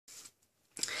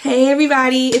Hey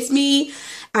everybody, it's me.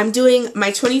 I'm doing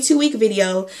my 22-week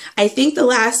video. I think the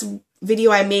last video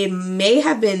I made may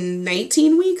have been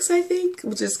 19 weeks, I think,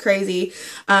 which is crazy.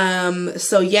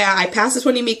 So yeah, I passed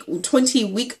the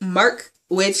 20-week mark,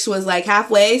 which was like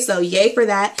halfway, so yay for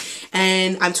that.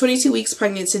 And I'm 22 weeks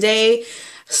pregnant today.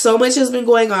 So much has been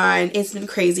going on. It's been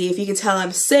crazy. If you can tell,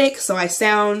 I'm sick, so I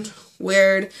sound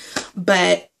weird,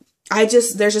 but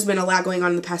there's just been a lot going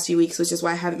on in the past few weeks, which is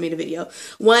why I haven't made a video.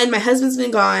 One, my husband's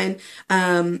been gone,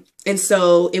 and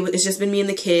so it's just been me and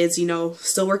the kids, you know,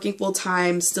 still working full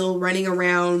time, still running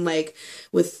around, like,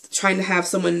 with trying to have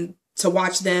someone to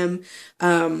watch them.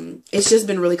 It's just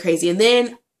been really crazy. And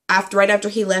then right after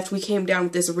he left, we came down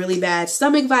with this really bad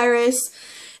stomach virus,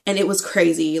 and it was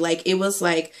crazy. Like, it was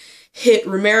like, hit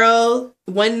Romero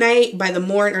one night, by the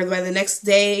morning or by the next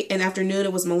day and afternoon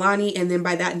it was Milani, and then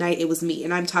by that night it was me.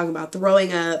 And I'm talking about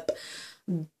throwing up,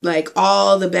 like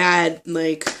all the bad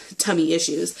like tummy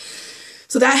issues.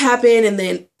 So that happened, and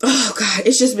then oh god,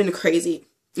 it's just been crazy.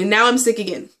 And now I'm sick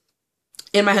again.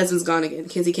 And my husband's gone again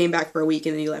because he came back for a week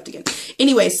and then he left again.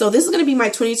 Anyway, so this is going to be my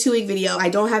 22-week video. I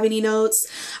don't have any notes.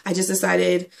 I just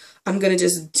decided I'm going to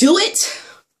just do it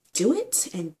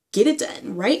and get it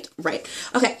done. Right.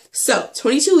 Okay. So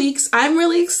 22 weeks. I'm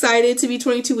really excited to be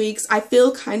 22 weeks. I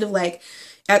feel kind of like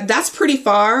that's pretty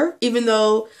far, even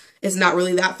though it's not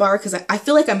really that far, because I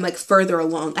feel like I'm like further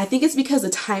along. I think it's because the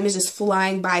time is just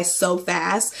flying by so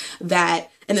fast and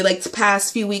then like the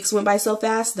past few weeks went by so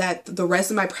fast that the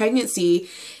rest of my pregnancy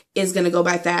is going to go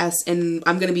by fast and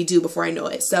I'm going to be due before I know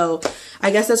it. So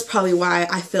I guess that's probably why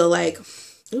I feel like,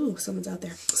 ooh, someone's out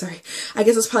there. Sorry. I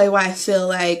guess that's probably why I feel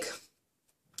like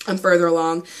I'm further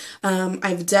along.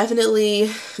 I've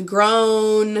definitely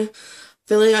grown,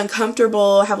 feeling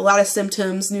uncomfortable, have a lot of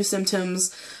symptoms, new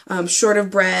symptoms, short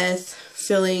of breath,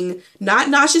 feeling not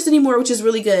nauseous anymore, which is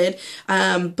really good.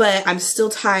 But I'm still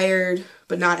tired,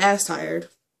 but not as tired.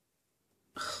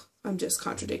 I'm just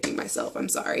contradicting myself. I'm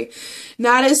sorry.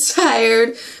 Not as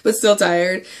tired, but still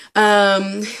tired.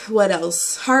 What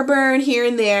else? Heartburn here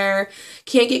and there.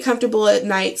 Can't get comfortable at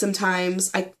night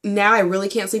sometimes. Now I really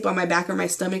can't sleep on my back or my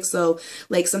stomach. So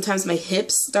like sometimes my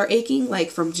hips start aching,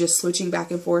 like from just switching back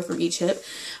and forth from each hip.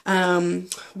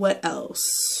 What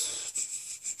else?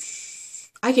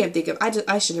 I can't think of,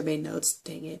 I should have made notes.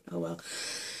 Dang it. Oh well.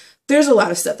 There's a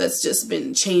lot of stuff that's just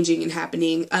been changing and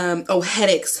happening. Oh,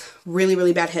 headaches. Really,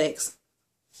 really bad headaches.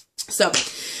 So,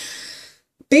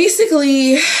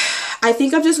 basically, I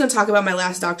think I'm just going to talk about my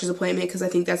last doctor's appointment because I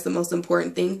think that's the most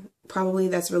important thing, probably,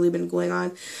 that's really been going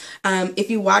on. If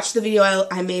you watched the video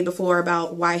I made before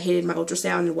about why I hated my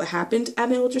ultrasound and what happened at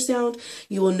my ultrasound,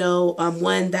 you will know,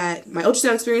 one, that my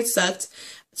ultrasound experience sucked.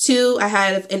 2, I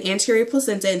had an anterior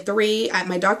placenta, and 3, at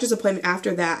my doctor's appointment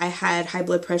after that, I had high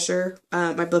blood pressure.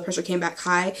 My blood pressure came back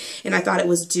high, and I thought it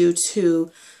was due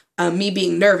to me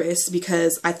being nervous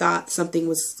because I thought something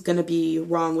was going to be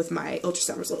wrong with my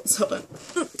ultrasound results. Hold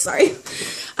on. Sorry.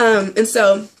 And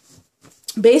so,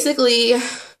 basically,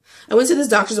 I went to this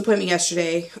doctor's appointment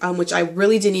yesterday, which I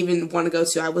really didn't even want to go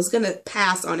to. I was going to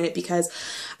pass on it because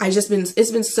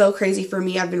it's been so crazy for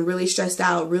me. I've been really stressed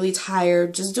out, really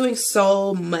tired, just doing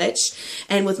so much.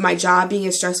 And with my job being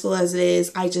as stressful as it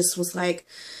is, I just was like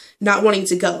not wanting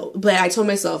to go. But I told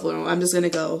myself, well, I'm just going to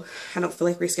go. I don't feel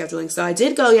like rescheduling. So I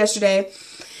did go yesterday,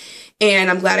 and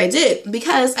I'm glad I did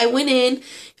because I went in,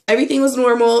 everything was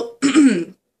normal.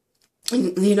 You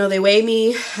know, they weigh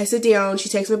me, I sit down, she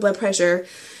takes my blood pressure,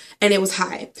 and it was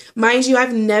high. Mind you,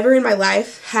 I've never in my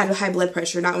life had a high blood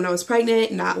pressure. Not when I was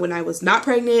pregnant, not when I was not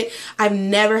pregnant. I've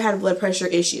never had a blood pressure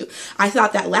issue. I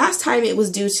thought that last time it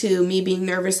was due to me being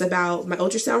nervous about my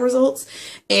ultrasound results.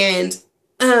 And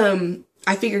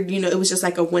I figured, you know, it was just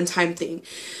like a one-time thing.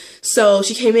 So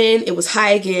she came in, it was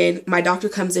high again. My doctor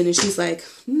comes in and she's like,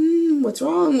 what's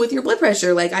wrong with your blood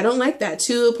pressure? Like, I don't like that.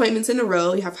 2 appointments in a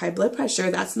row, you have high blood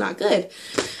pressure. That's not good.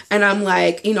 And I'm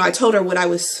like, you know, I told her what I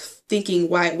was thinking,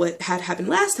 what had happened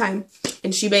last time.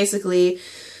 And she basically,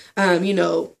 you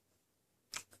know,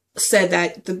 said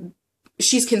that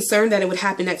she's concerned that it would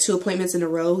happen at 2 appointments in a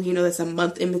row. You know, that's a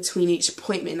month in between each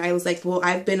appointment. And I was like, well,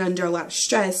 I've been under a lot of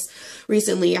stress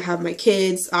recently. I have my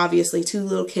kids, obviously 2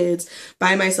 little kids,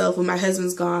 by myself when my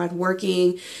husband's gone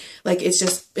working. Like,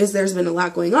 there's been a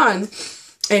lot going on.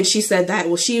 And she said that,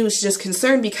 well, she was just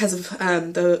concerned because of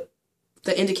the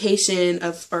indication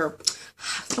of, oh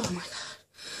my God.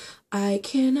 I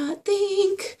cannot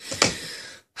think.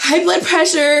 High blood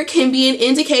pressure can be an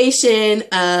indication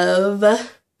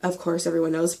of course,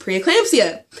 everyone knows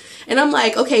preeclampsia. And I'm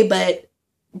like, okay, but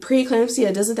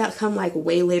preeclampsia, doesn't that come like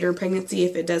way later in pregnancy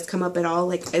if it does come up at all?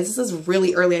 Like, this is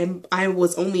really early. I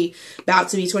was only about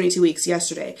to be 22 weeks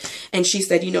yesterday. And she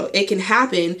said, you know, it can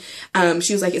happen.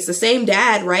 She was like, it's the same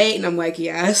dad, right? And I'm like,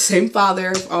 yeah, same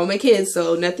father, all my kids.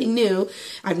 So nothing new.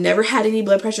 I've never had any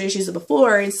blood pressure issues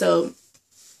before. And so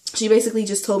she basically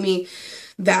just told me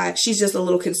that she's just a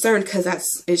little concerned because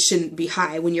it shouldn't be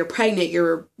high. When you're pregnant,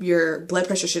 your blood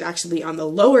pressure should actually be on the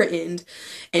lower end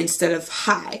instead of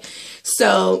high.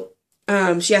 So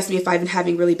she asked me if I've been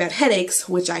having really bad headaches,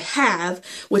 which I have,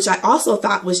 which I also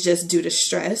thought was just due to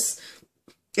stress.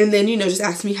 And then, you know, just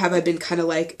asked me, have I been kind of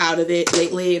like out of it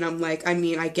lately? And I'm like, I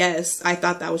mean, I guess I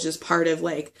thought that was just part of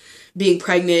like being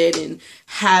pregnant and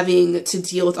having to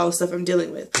deal with all the stuff I'm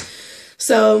dealing with.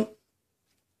 So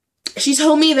she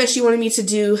told me that she wanted me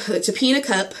to pee in a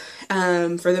cup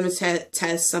for them to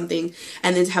test something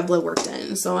and then to have blood work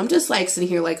done. So I'm just like sitting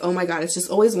here like, oh my God, it's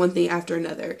just always one thing after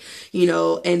another, you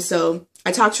know? And so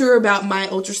I talked to her about my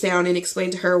ultrasound and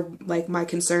explained to her like my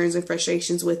concerns and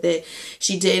frustrations with it.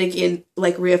 She did again,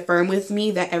 like reaffirm with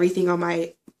me that everything on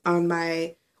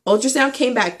my ultrasound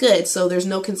came back good. So there's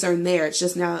no concern there. It's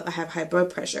just now I have high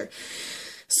blood pressure.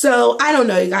 So I don't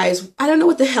know, you guys. I don't know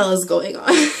what the hell is going on.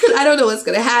 I don't know what's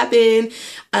going to happen.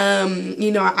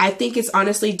 You know, I think it's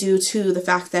honestly due to the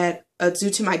fact that, due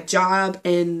to my job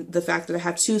and the fact that I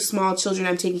have 2 small children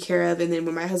I'm taking care of. And then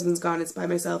when my husband's gone, it's by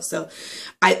myself. So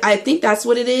I think that's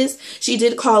what it is. She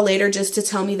did call later just to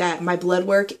tell me that my blood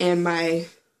work and my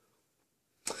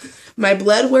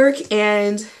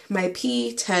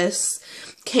pee tests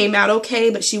came out okay,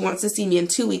 but she wants to see me in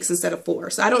 2 weeks instead of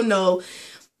 4. So I don't know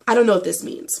what this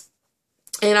means.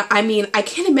 And I mean, I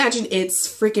can't imagine it's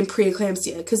freaking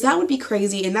preeclampsia because that would be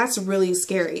crazy and that's really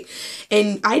scary.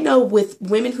 And I know with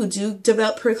women who do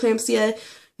develop preeclampsia,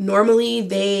 normally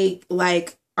they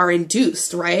like are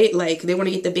induced, right? Like they want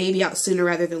to get the baby out sooner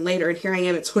rather than later. And here I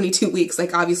am at 22 weeks.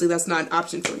 Like obviously that's not an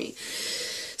option for me.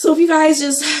 So if you guys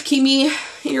just keep me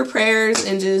in your prayers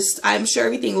and I'm sure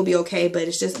everything will be okay, but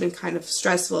it's just been kind of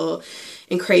stressful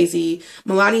and crazy.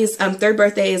 Milani's 3rd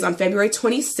birthday is on February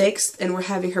 26th, and we're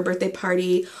having her birthday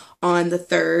party on the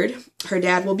 3rd. Her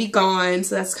dad will be gone,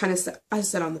 so that's kind of, I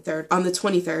said on the 3rd, on the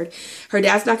 23rd. Her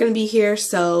dad's not going to be here,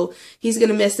 so he's going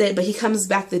to miss it, but he comes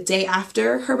back the day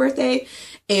after her birthday,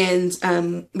 and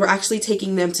we're actually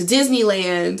taking them to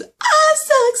Disneyland. I'm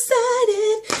so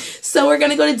excited! So we're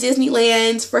going to go to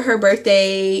Disneyland for her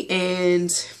birthday, and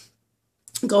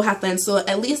go have fun. So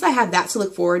at least I have that to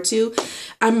look forward to.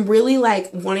 I'm really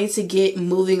like wanting to get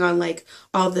moving on like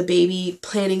all the baby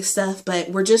planning stuff, but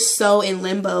we're just so in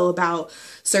limbo about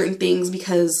certain things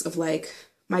because of like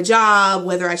my job,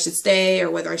 whether I should stay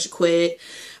or whether I should quit,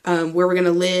 where we're going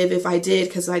to live if I did,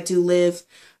 because I do live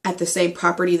at the same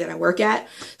property that I work at.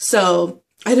 So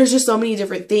there's just so many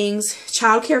different things.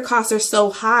 Childcare costs are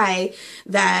so high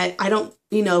that I don't,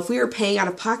 you know, if we were paying out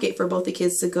of pocket for both the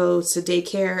kids to go to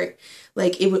daycare,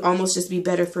 like it would almost just be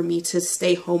better for me to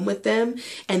stay home with them.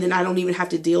 And then I don't even have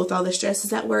to deal with all the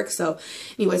stresses at work. So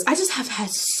anyways, I just have had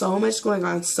so much going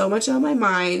on, so much on my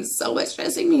mind, so much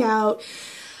stressing me out.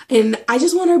 And I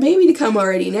just want our baby to come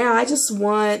already now. I just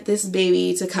want this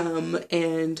baby to come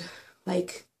and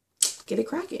like get it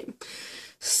cracking.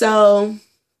 So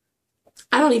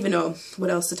I don't even know what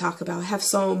else to talk about. I have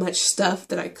so much stuff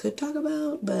that I could talk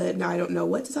about, but now I don't know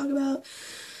what to talk about.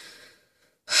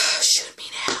 Shoot me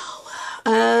now.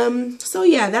 So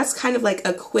yeah, that's kind of like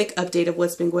a quick update of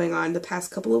what's been going on the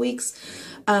past couple of weeks.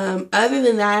 Other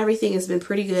than that, everything has been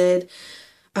pretty good.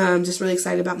 Just really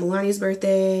excited about Milani's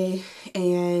birthday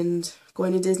and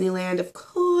going to Disneyland, of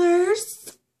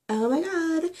course. Oh my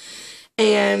God.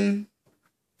 And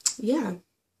yeah,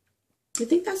 I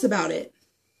think that's about it.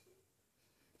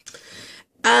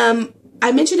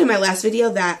 I mentioned in my last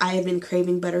video that I have been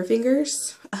craving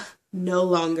Butterfingers. No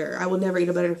longer. I will never eat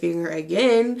a Butterfinger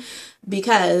again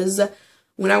because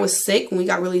when I was sick, when we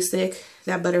got really sick,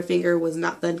 that Butterfinger was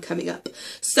not done coming up.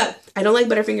 So I don't like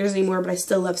Butterfingers anymore, but I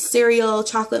still love cereal,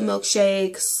 chocolate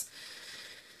milkshakes.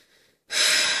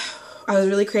 I was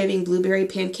really craving blueberry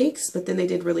pancakes, but then they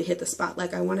did really hit the spot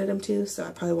like I wanted them to, so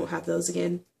I probably won't have those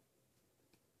again.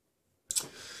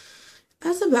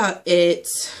 That's about it.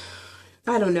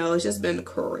 I don't know. It's just been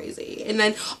crazy. And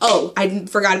then, oh, I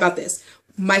forgot about this.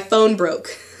 My phone broke.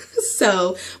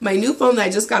 So my new phone that I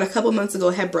just got a couple months ago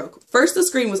had broke. First, the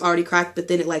screen was already cracked, but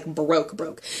then it like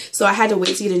broke. So I had to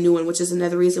wait to get a new one, which is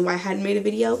another reason why I hadn't made a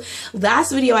video.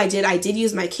 Last video I did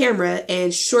use my camera,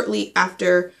 and shortly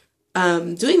after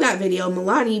doing that video,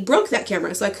 Milani broke that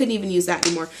camera. So I couldn't even use that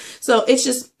anymore. So it's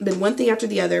just been one thing after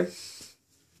the other.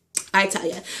 I tell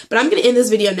you. But I'm going to end this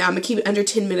video now. I'm going to keep it under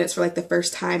 10 minutes for like the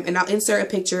first time. And I'll insert a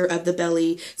picture of the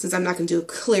belly since I'm not going to do a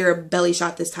clear belly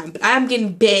shot this time. But I'm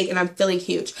getting big and I'm feeling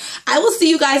huge. I will see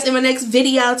you guys in my next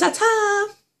video.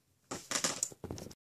 Ta-ta!